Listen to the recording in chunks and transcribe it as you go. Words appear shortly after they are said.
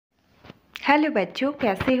Hello बच्चों,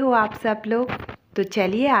 कैसे हो आप सब लोग। तो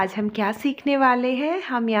चलिए आज हम क्या सीखने वाले हैं।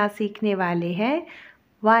 हम यहाँ सीखने वाले हैं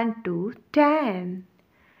 1 to 10।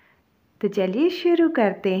 तो चलिए शुरू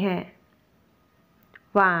करते हैं।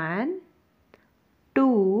 1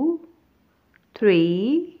 2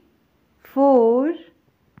 3 4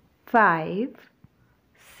 5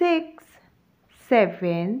 6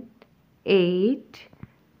 7 8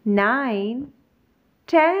 9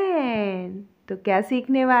 10। तो क्या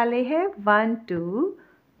सीखने वाले हैं 1 to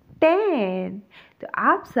 10। तो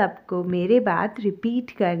आप सबको मेरे बात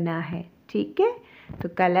रिपीट करना है, ठीक है। तो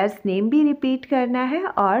कलर्स नेम भी रिपीट करना है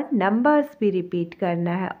और नंबर्स भी रिपीट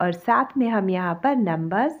करना है, और साथ में हम यहाँ पर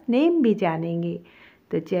नंबर्स नेम भी जानेंगे।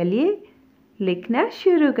 तो चलिए लिखना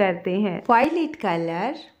शुरू करते हैं। Violet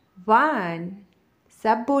colour 1।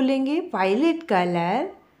 सब बोलेंगे violet colour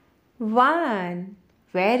 1।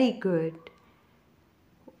 Very good.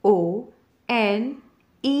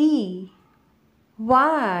 O-N-E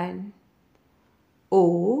 1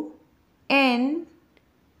 O-N-E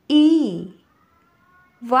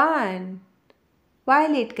 1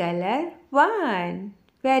 violet colour 1।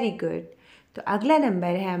 Very good. तो अगला नंबर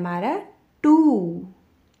है हमारा 2।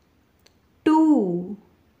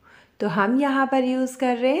 तो हम यहाँ पर यूज़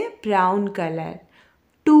कर रहे हैं ब्राउन कलर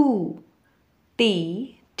 2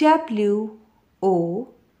 T-W-O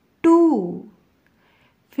 2।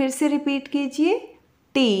 फिर से रिपीट कीजिए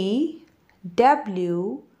T-W-O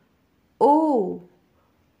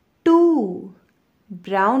 2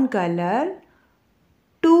 brown colour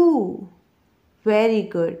 2। Very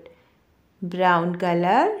good. Brown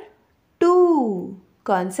colour 2।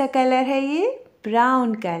 कौन सा कलर है ये?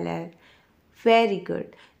 Brown colour. Very good.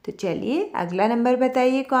 तो चलिए अगला नंबर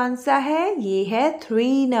बताइए कौन सा है। ये है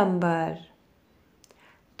 3 नंबर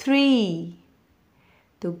 3।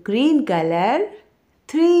 तो ग्रीन कलर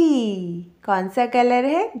 3। कौन सा कलर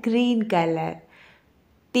है? Green colour.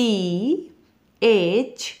 T-H-R-E-E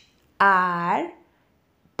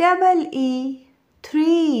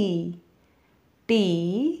 3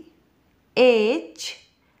 T-H-R-E-E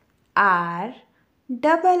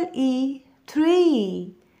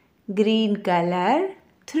 3 green colour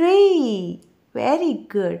 3। Very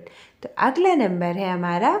good. तो अगला नंबर है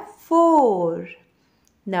हमारा 4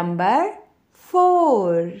 नंबर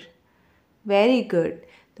 4। Very good.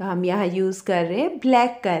 तो हम यहाँ यूज़ कर रहे हैं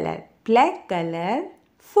black colour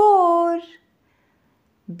 4।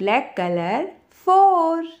 Black colour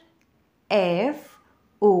 4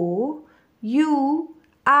 F-O-U-R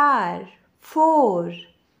 4।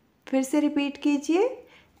 फिर से रिपीट कीजिए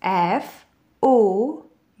F-O-U-R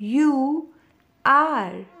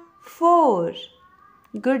 4।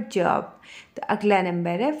 Good job. तो अगला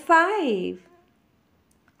नंबर है 5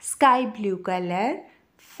 sky blue colour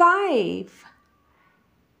 5।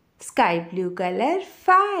 Sky blue colour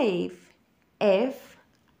 5 F-I-V-E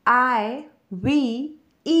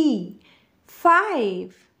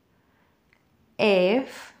 5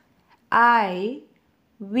 F-I-V-E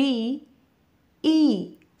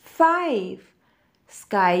 5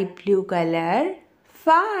 sky blue colour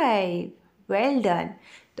 5। Well done.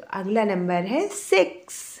 तो अगला नंबर है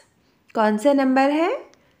 6। कौन सा नंबर है?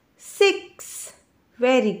 6।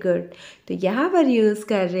 Very good. तो यहाँ पर यूज़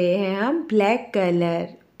कर रहे हैं हम ब्लैक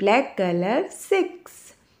कलर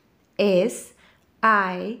 6 S-I-X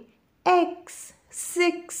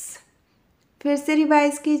 6। फिर से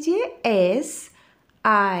रिवाइज कीजिए S-I-X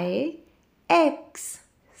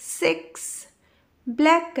 6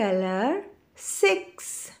 ब्लैक कलर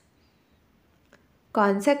 6।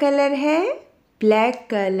 कौन सा कलर है? Black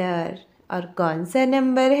colour. और कौन सा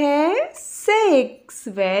नंबर है? 6।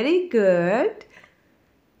 Very good.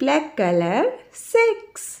 Black colour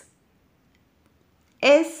 6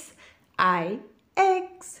 S-I-X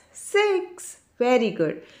 6। Very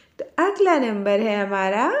good. तो अगला नंबर है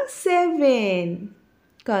हमारा 7।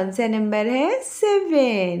 कौन सा नंबर है?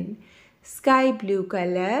 7 स्काई ब्लू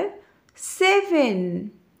कलर 7।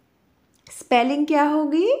 स्पेलिंग क्या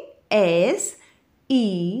होगी? S-E-V-E-N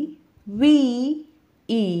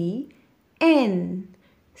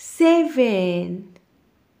 7।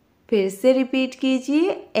 फिर से रिपीट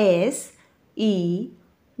कीजिए S-E-V-E-N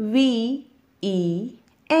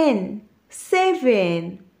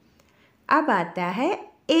 7। अब आता है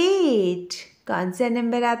 8। कौन सा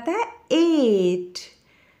नंबर आता है? 8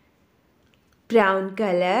 ब्राउन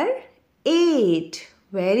कलर 8।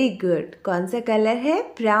 Very good. कौन सा कलर है?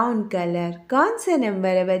 Brown colour. कौन सा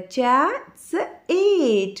नंबर है बच्चा?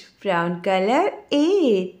 8 brown colour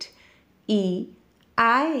 8 E-I-G-H-T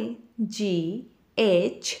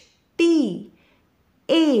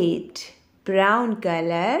 8 brown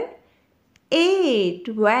colour 8।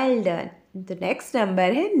 Well done. The next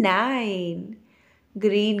number है 9.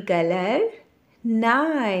 Green color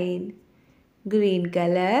 9. Green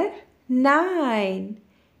color 9.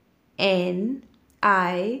 N-I-N-E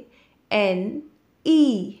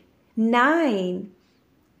 9.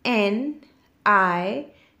 N-I-N-E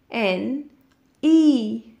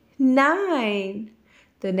 9.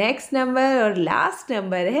 The next number और last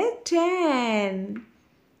number है 10.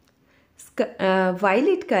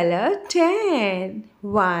 Violet color 10.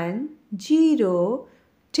 1 0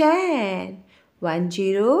 10. 1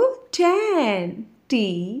 0 10.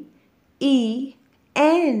 T-E-N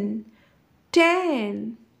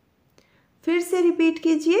 10. फिर से रिपीट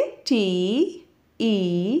कीजिए T-E-N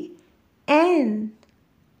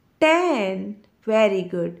 10. Very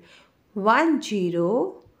good. 1 0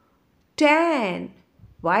 10.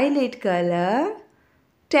 Violet colour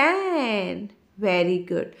 10. Very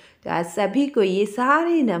good. तो आज सभी को ये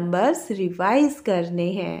सारे नंबर्स रिवाइज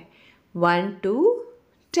करने हैं. 1 to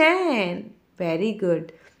 10. Very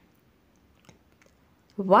good.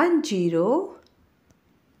 1 0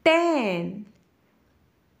 10.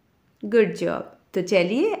 Good job. तो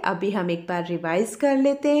चलिए अभी हम एक बार रिवाइज कर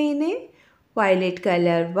लेते हैं इन्हें. Violet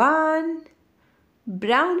colour 1,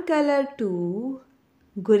 brown colour 2,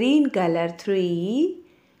 green colour 3,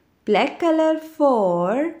 black colour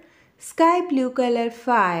 4, sky blue color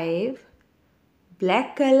 5, black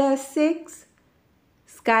color 6,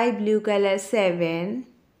 sky blue color 7,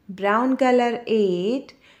 brown color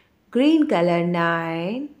 8, green color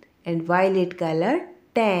 9 and violet color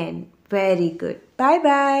 10. Very good. Bye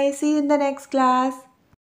bye. See you in the next class.